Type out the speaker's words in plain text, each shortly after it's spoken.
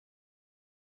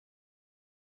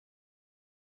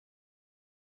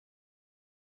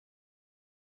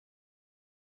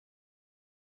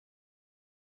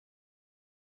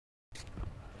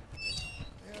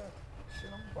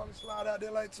slide out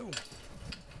there like two.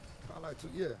 I like two,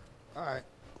 yeah. All right.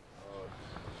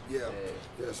 Yeah,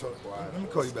 so let me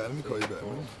call you back,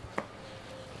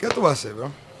 ¿Qué tú vas a hacer,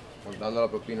 bro? Contando la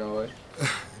propina hoy.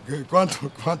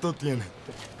 ¿Cuánto tiene?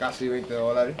 Casi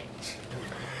 $20.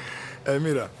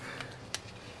 Mira,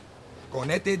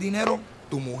 con este dinero,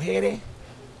 tu mujer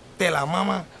te la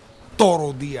mama todos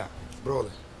los días,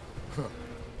 brother.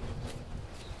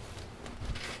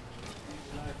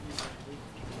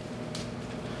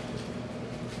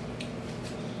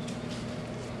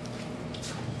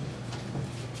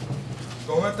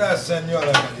 ¿Cómo estás,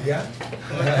 señora María?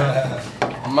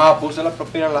 Ma, puse la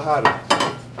propina en la jarra.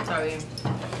 Está bien.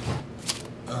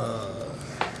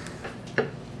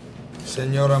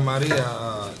 Señora María,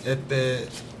 este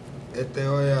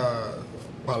hoy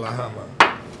para la jama.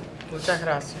 Muchas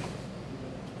gracias.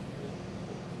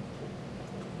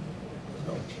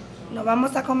 ¿Nos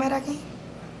vamos a comer aquí?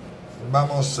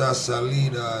 Vamos a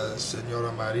salir,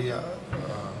 señora María.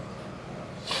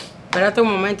 Espérate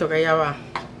un momento que ella va.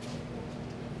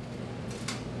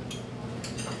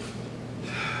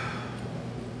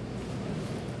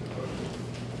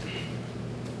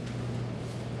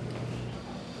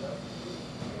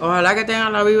 Ojalá que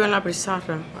tengan la Biblia en la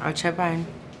pizarra. I'll check in.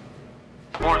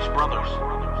 Morris Brothers.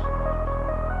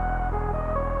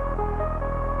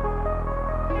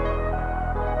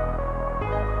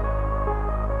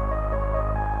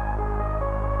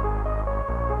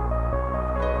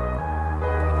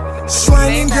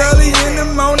 Slanging girly in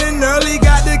the morning early,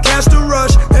 got to catch the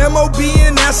rush. M.O.B.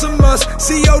 and that's a must.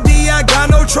 C.O.D. I got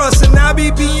no trust, and I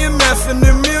be being meth, and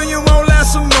a million won't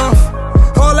last a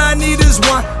month. All I need is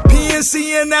one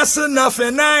PNC and that's enough.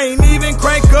 And I ain't even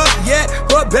crank up yet,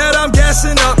 but bet I'm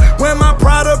gassing up. When my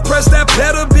Prada press that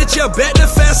pedal, bitch, you bet to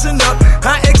fasten up.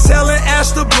 I exhale and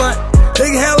ash the blunt,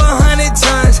 inhale 100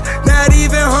 tons. Not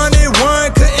even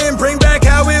 101 couldn't bring back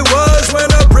how it was when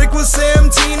a brick was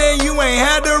 17 and you ain't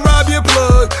had to rob your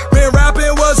plug. When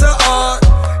rapping was an art,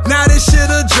 now this shit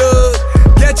a jug.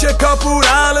 Get your couple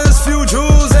dollars, few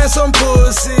jewels and some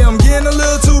pussy. I'm getting a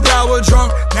little too power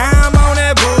drunk, now I'm on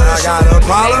that bullshit. I got a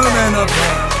problem and a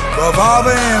plan,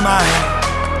 revolver in my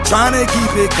hand, trying to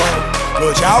keep it cold,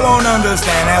 but y'all won't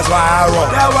understand, that's why I roll.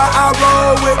 That's why I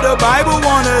roll with the Bible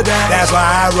wanna dance. That's why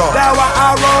I roll. That's why I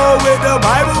roll with the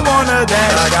Bible wanna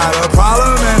dance. I got a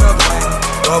problem and a plan,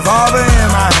 revolver in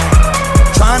my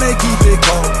hand, trying to keep it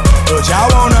cold, but y'all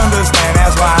won't understand,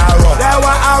 that's why I roll. That's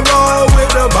why I roll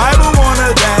with the Bible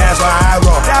wanna dance. That's why I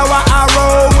roll. That's why I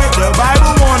roll with the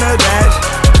Bible wanna dance.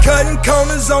 Cutting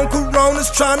corners on Coronas,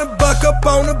 trying to buck up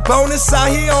on a bonus. Out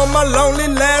here on my lonely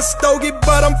last stogie,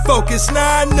 but I'm focused,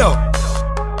 now I know.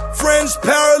 Friends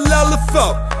parallel of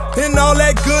folk, and all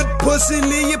that good pussy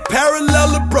leave you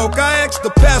parallel or broke. I asked the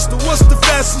pastor, what's the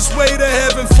fastest way to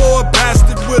heaven for a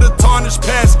bastard with a tarnished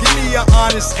past? Give me an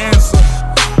honest answer.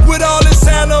 With all this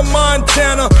Hannah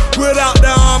Montana, without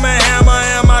the arm and hammer,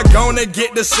 am I gonna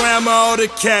get the slammer or the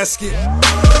casket?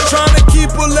 Trying to keep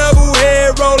a level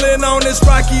head rolling on this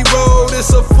rocky road.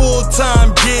 It's a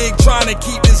full-time gig, trying to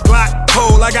keep this Glock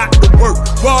cold. I got the work,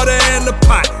 water in the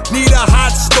pot, need a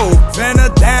hot stove, and a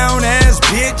down-ass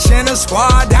bitch and a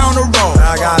squad down the road.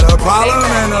 I got a problem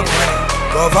and a plan,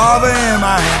 revolver in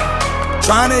my hand,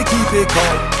 trying to keep it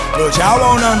cold, but y'all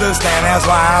won't understand, that's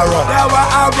why I roll. That's why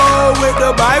I roll with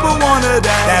the Bible wanna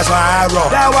dance. That's why I roll.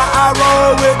 That's why I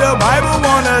roll with the Bible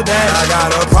wanna dance. I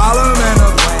got a problem and a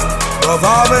plan,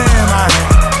 revolver in my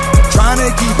hand, trying to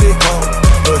keep it cold,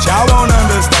 but y'all won't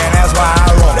understand, that's why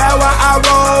I roll. That's why I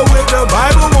roll with the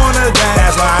Bible wanna dance.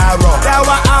 That's why